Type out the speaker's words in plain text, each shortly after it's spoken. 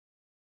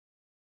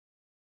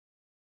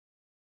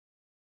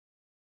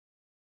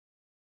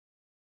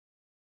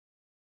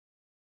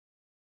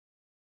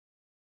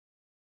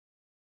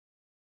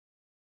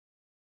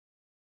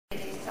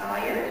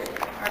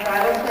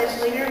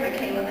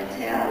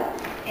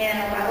And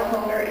our Bible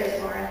holder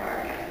is Lauren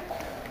Varga.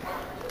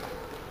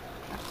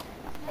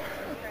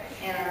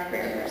 And our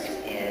prayer person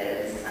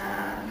is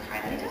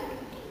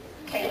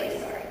Kaylee,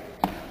 sorry.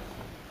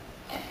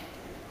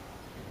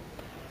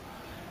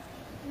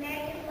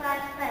 American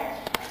flag pledge.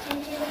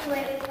 Attention to the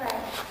pledge.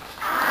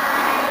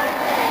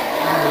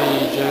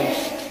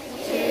 Allegiance.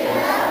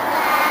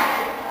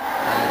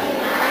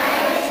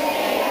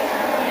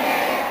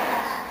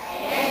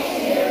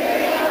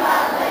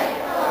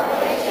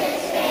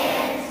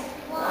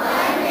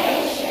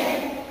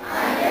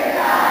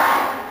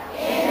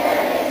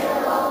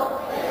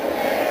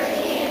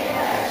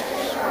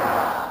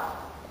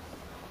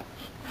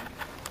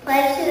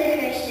 Pledge to the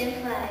Christian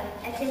flag.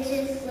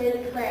 Attention,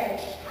 salute,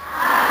 pledge.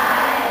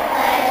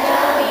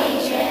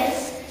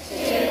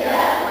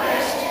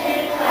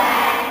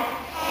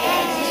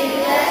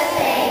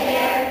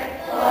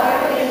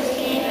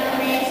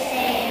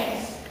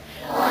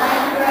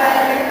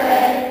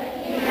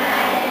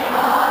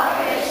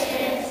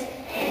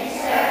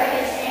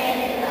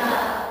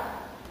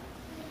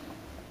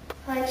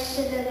 Pledge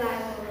to the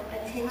Bible.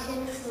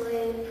 Attention,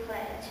 salute,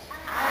 pledge.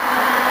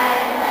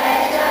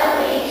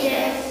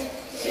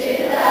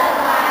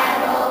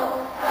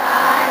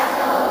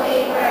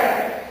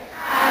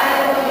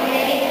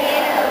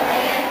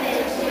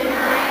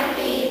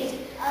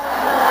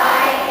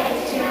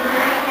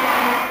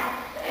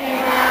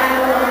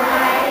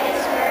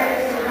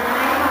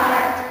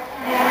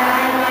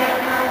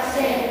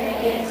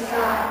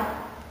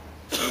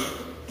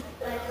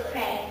 Let's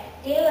pray.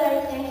 Dear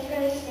Lord, thanks for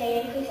this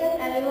day, and please help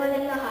everyone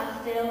in the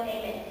hospital.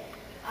 Amen.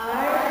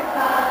 Our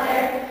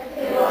Father,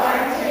 who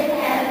art in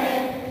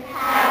heaven,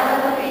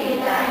 hallowed be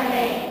thy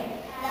name.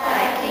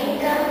 Thy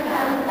kingdom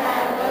come, thy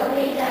will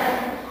be done,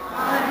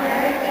 on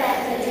earth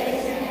as it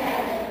is in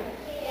heaven.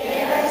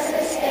 Give us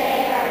this day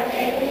our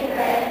daily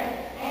bread,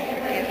 and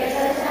forgive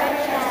us our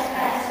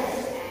trespasses,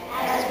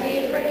 as we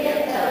forgive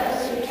those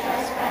who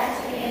trespass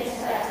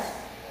against us.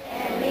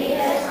 And lead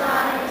us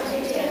not into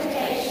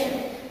temptation,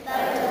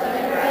 but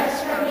deliver us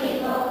from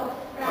evil.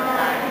 For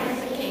thine is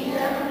the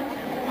kingdom,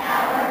 and the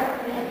power,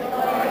 and the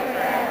glory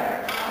forever.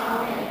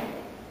 Amen.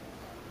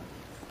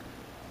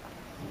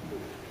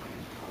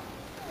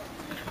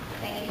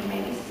 Thank you. You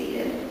may be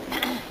seated.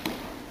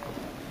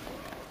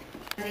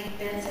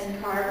 Vincent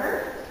Carver.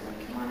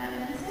 Come on up,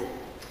 Vincent.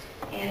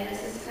 And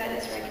Mrs. Cutt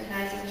is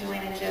recognizing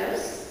Joanna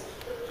Jose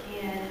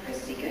and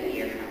Christy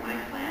Goodyear from my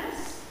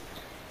class.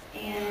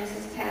 And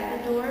Mrs.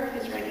 Pappendorf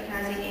is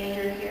recognizing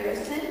Andrew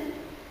Harrison.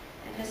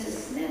 And Mrs.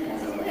 Smith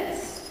has a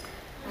list.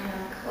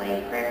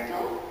 Clay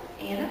Prechtel,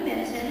 Anna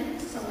Minton,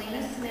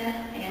 Selena Smith,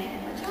 and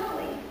Emma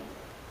Jolly.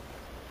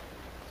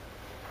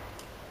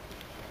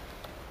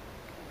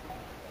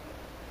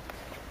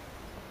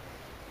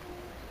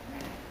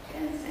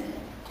 Vincent.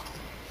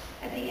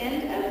 At the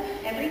end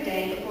of every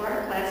day before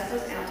our class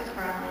goes out to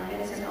Carlin,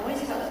 Vincent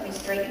always helps me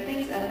straighten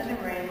things up in the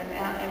room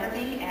without ever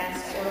being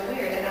asked or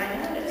aware that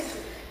I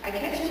notice. I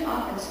catch him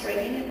often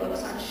straightening the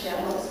books on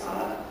shelves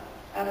up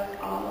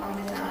all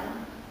on his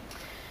own.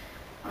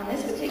 On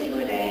this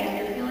particular day,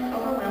 after feeling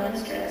overwhelmed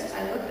and stressed,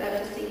 I looked up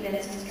to see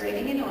Vincent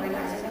straightening and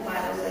organizing the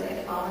Bibles that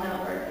had fallen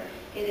over.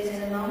 It is in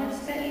the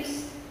moments that you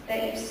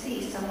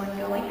see someone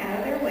going out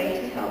of their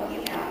way to help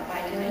you out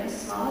by doing the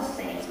smallest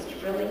things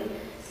which really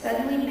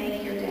suddenly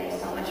make your day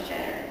so much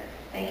better.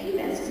 Thank you,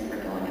 Vincent, for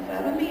going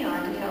above and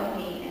beyond to help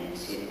me and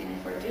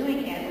for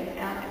doing it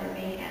without ever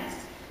being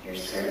asked. Your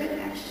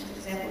servant actions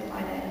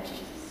exemplify that of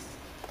Jesus.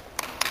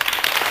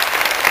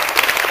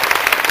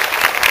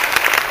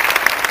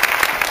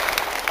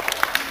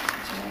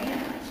 Joanna.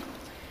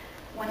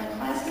 When a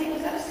classmate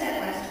was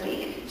upset last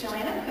week,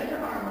 Joanna put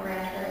her arm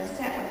around her and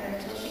sat with her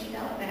until she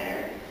felt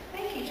better.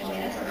 Thank you,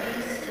 Joanna, for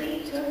being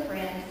sweet to a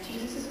friend.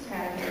 Jesus is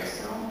proud of you,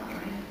 so am I.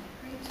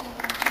 Great job.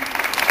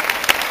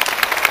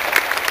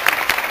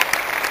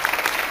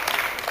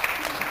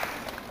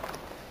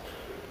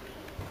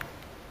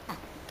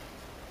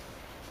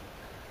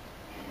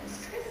 And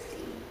Miss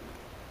Christy.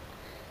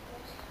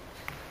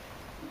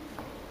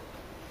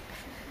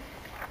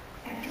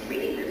 After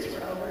reading groups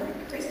were over,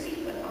 Christy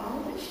put all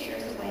of the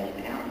chairs away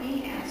without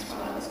being asked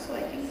while I was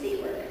collecting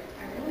seed work.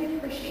 I really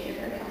appreciated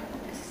her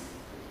helpfulness.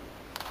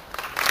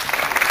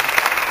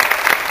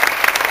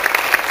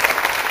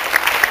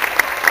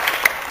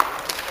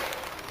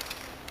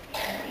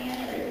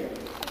 Andrew.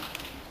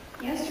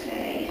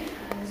 Yesterday,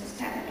 Mrs.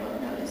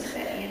 Pappendorf noticed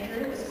that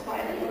Andrew was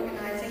quietly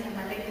organizing the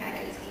Monday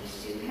packets each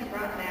student had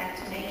brought back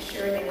to make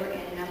sure they were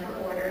in number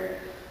order.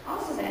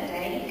 Also that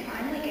day, he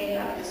kindly gave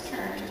up his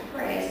turn to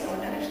pray so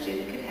another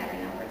student could have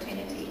an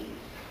opportunity.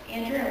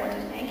 Andrew, I want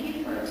to thank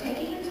you for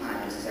taking the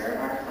time to serve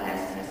our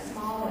class in a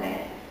small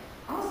way.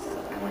 Also,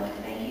 I want to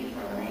thank you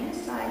for laying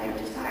aside your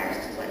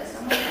desires to let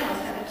someone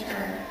else have a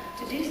turn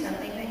to do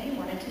something that you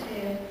wanted to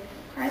do.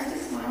 Christ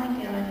is smiling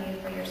down on you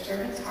for your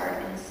servant's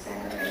heart and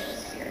sacrificial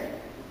spirit.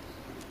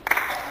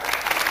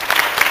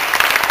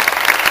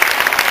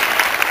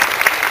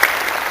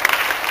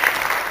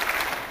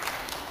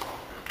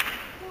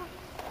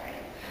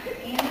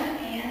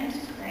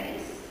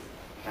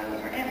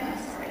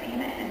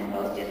 Anna and Emma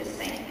both did the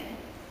same thing.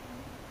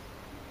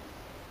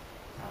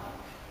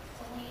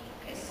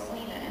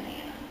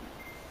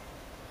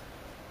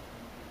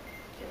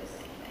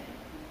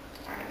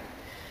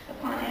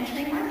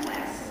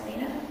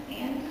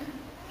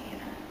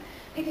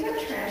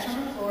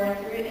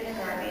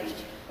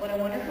 What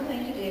a wonderful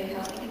thing to do,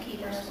 helping to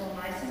keep our school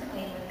nice and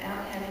clean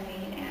without having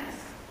been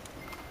asked.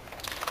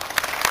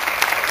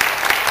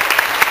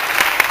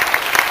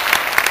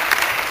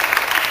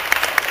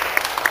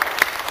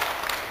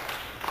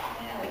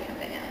 Now we come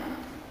to Emma.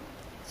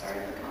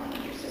 Sorry for calling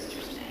you your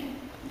sister's name.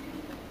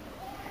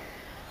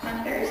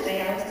 On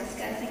Thursday, I was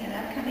discussing an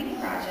upcoming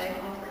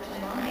project on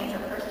buying her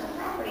personal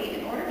property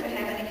in order to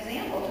have an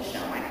example to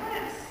show my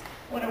class.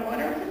 What a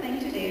wonderful thing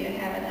to do, to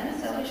have an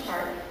unselfish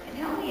heart and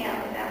help me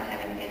out without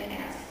having been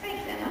asked.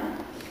 Thanks, Emma.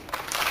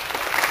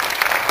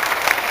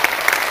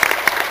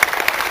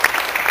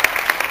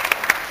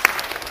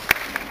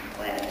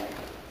 Glad.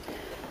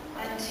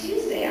 On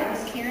Tuesday, I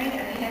was carrying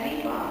a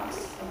heavy box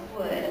of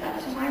wood up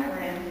to my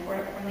room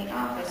from the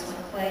office when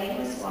Clay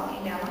was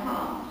walking down the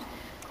hall.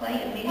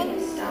 Clay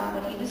immediately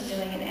stopped what he was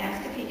doing and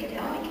asked if he could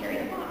help me carry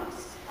the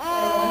box. What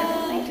a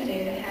wonderful thing to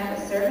do, to have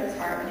a servant's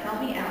heart and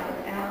help me out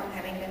without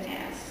having been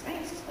asked.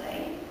 Thanks,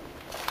 Clay.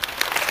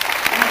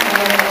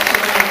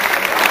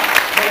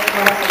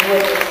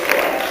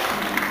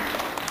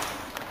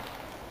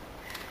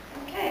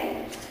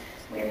 Okay,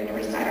 we're going to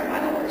recite our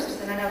Bible verses,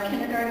 and I know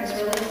kindergarten is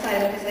really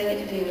excited because they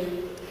get to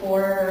do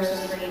 4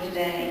 verses for you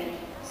today.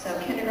 So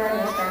kindergarten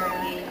will start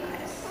with you guys.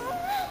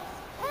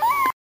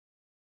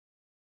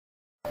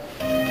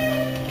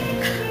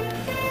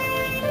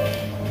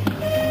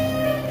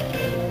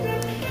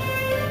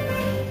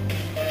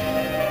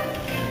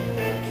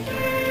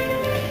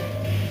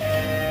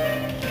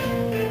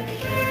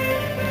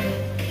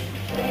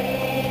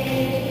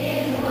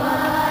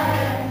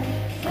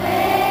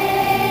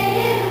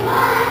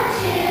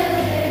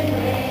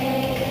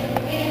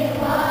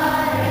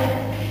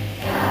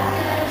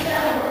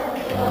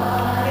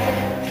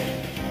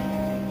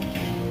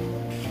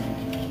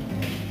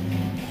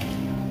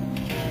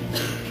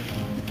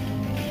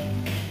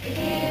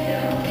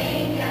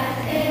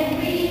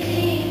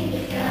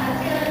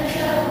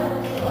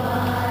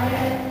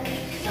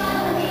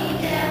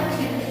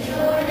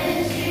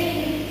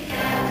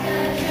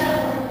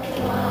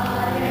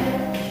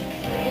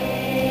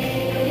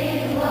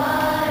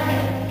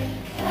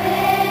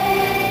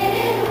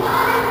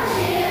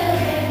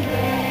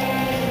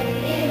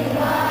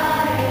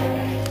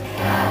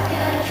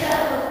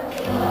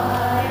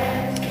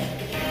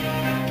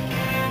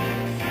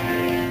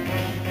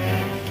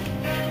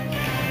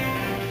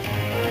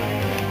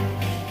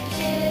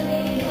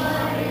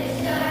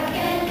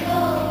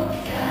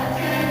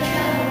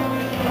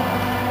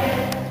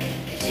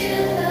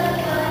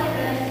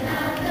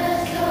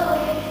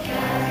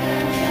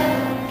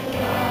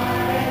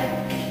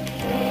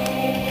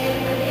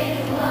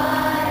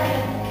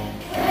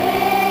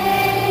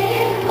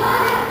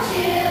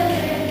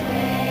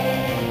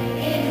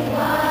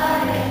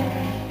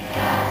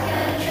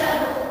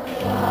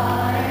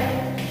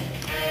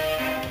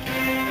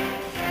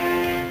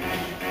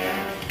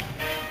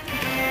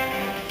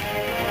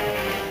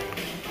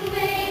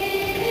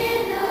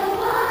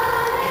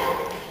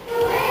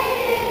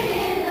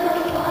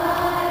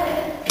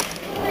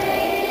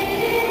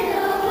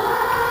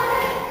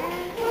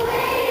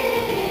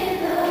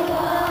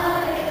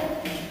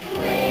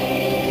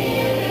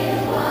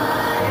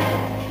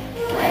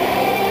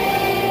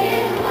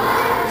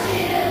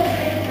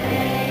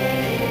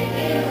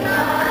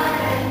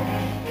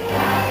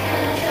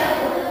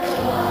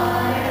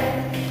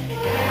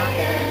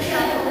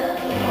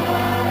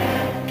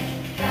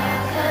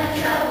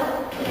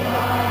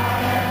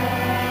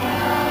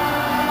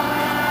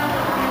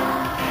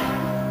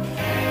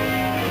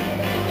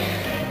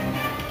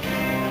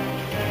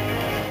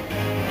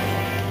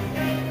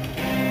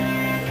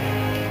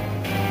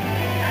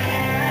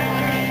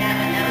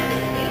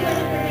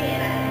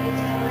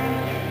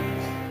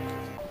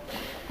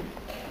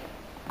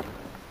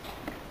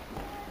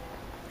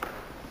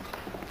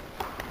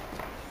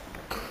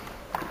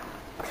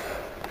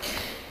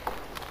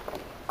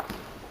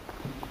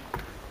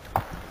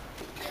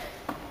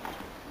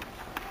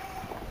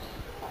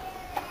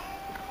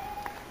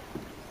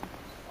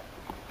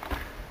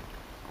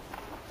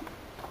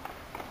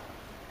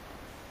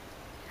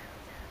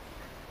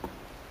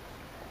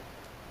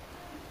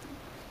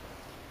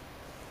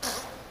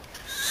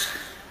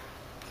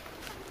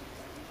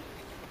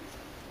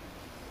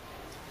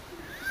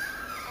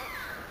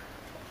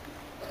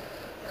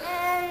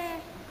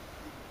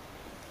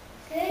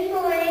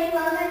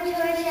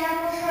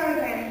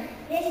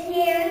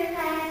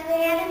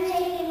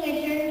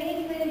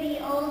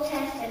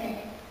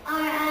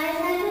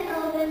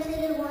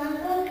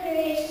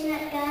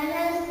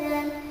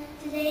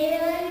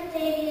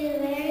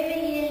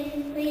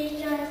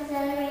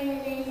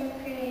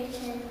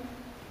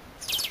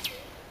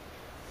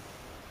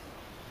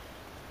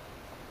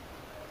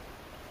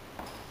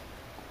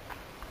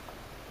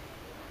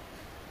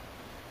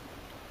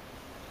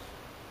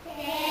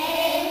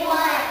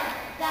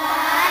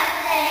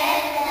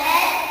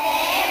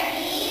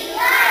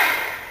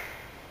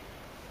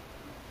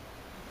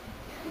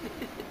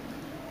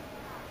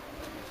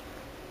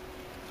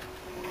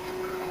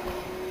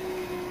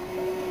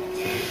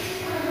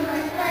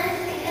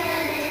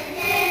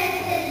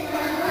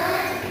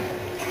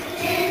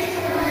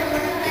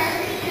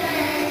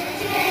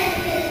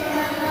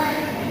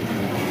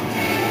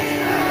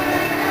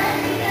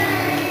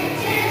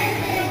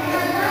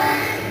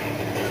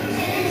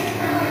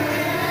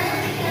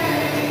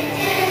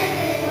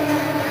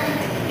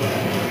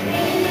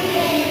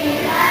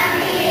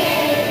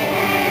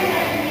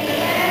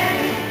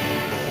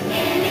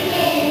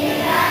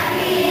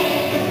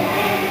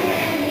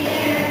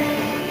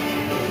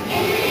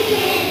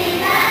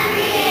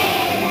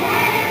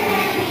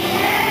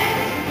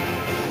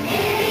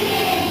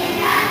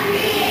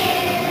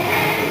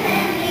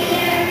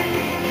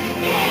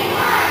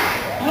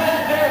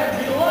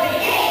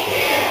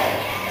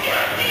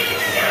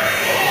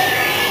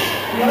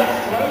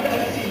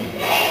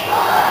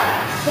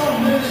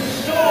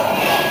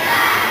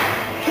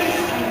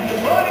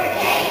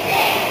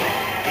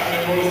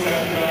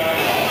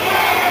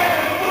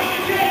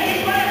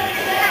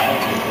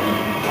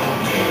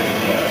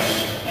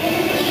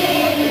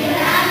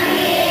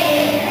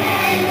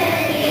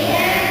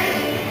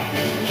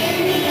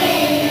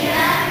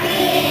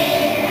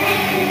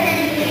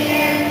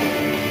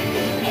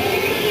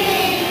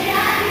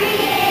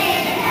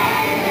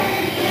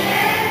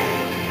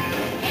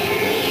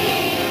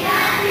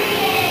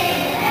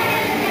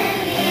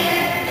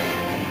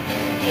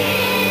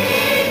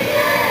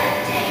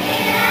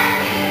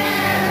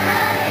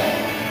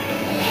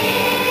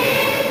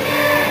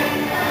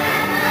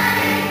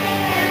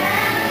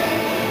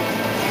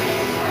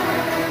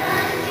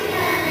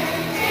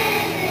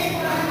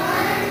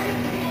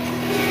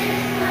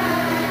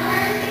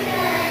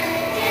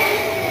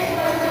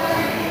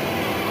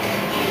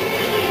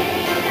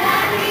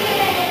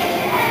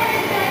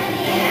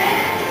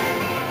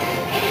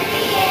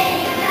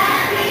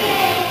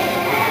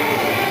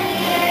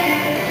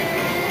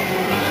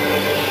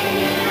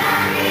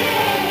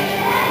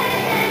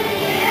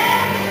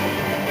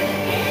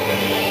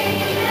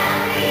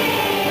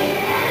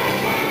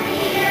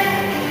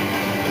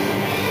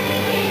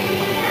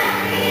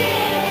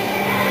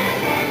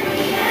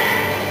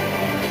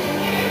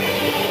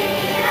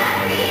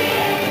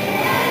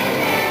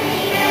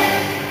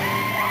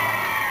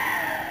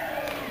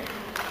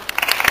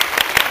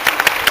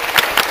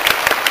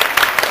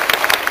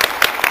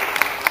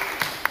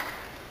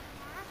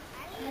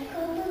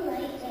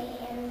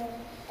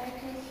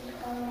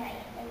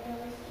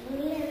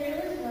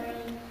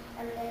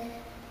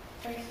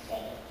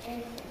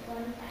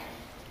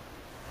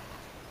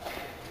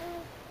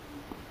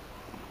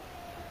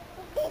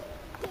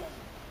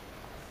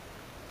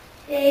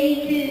 Day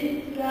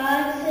 2.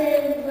 God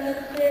said,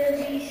 let there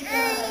be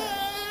sky.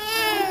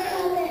 God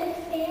called the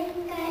expanse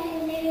sky,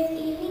 and there was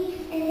evening,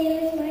 and there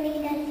was morning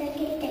that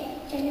second day.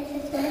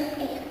 Genesis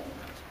 1:8.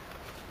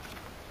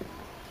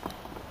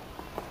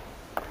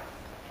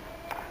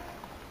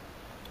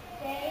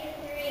 Day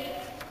 3.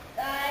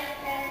 God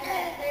said,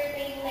 let there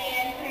be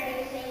land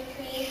producing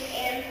trees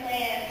and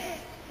plants.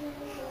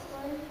 Genesis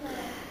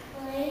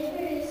 1:5. Land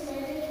produced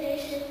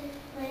vegetation,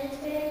 plants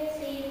bearing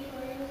seed,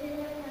 according to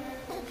their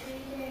kinds, and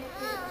trees bearing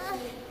fruit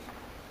seed.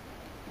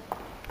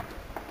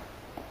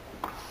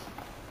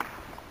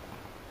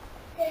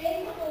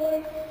 Day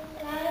 4.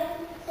 God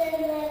said,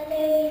 let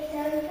there be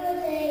sun for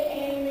day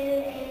and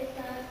moon and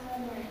stars for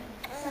night.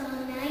 Psalm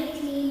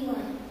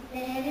 19:1. The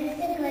heavens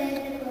declare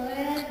the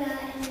glory of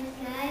God, and the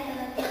sky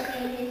above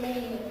proclaims his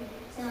handiwork.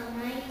 Psalm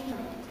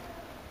 19:1.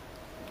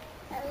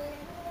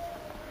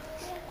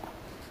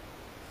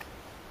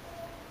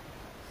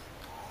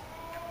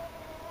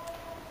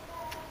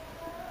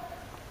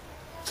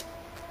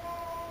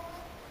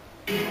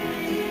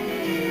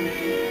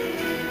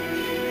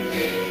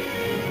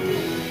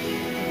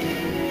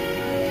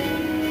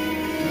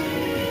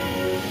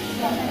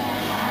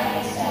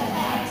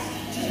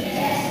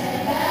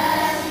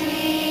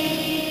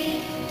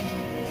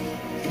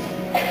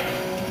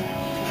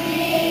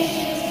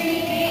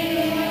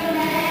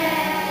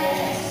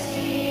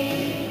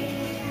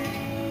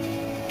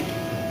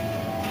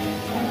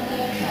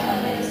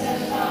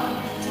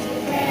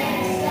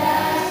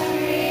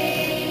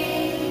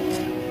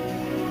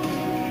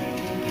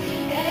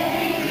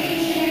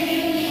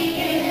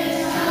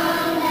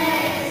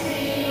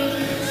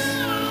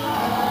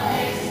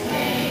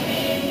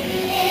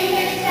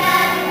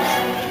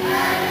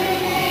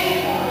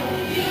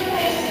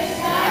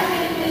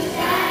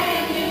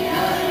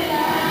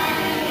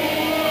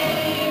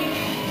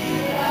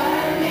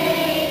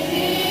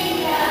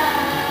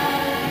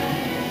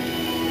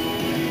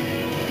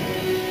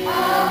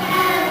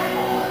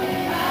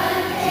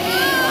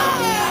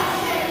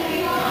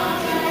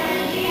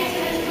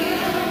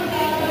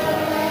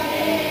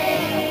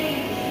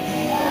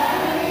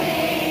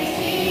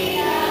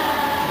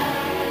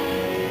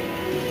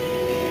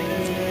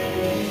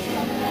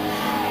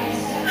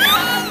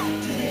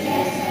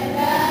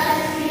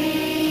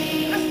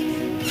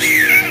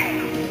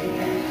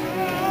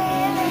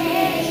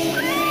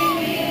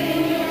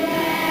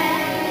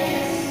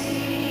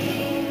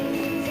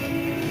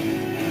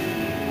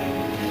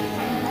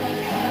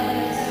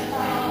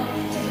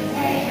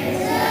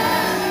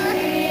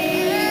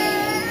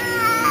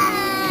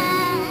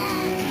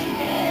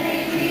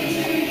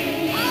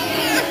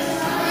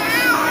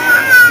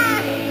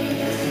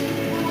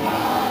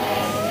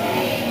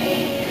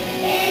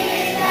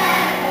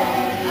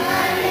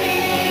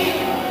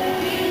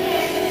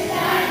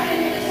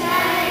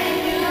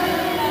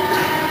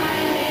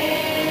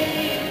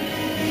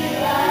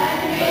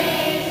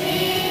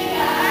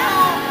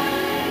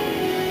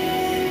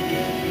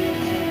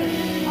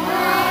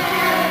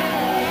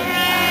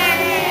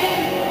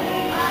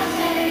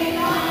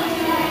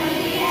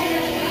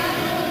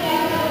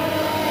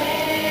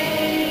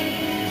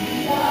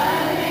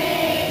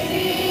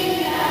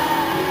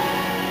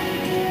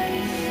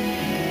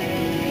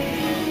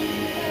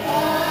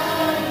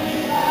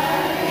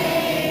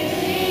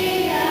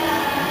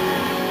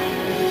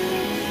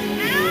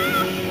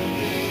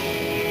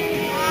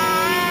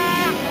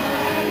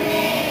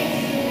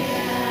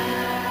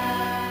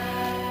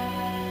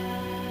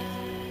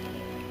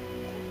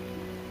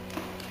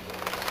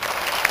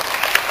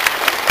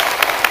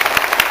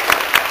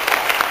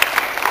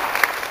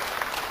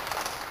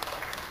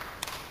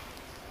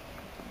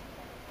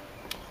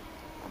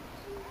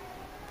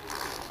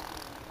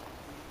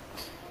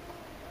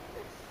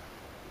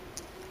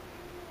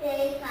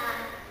 Day 5.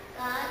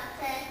 God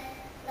said,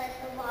 let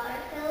the water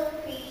fill with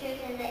creatures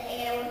and the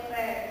air with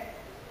birds.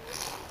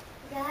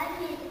 God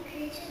made the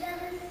creatures of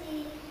the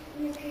sea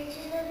and the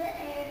creatures of the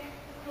air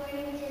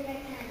according to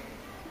their kinds.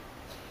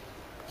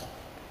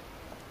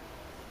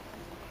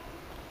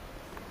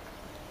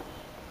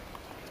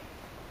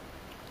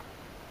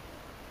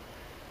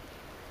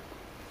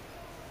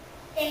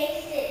 Day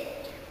 6.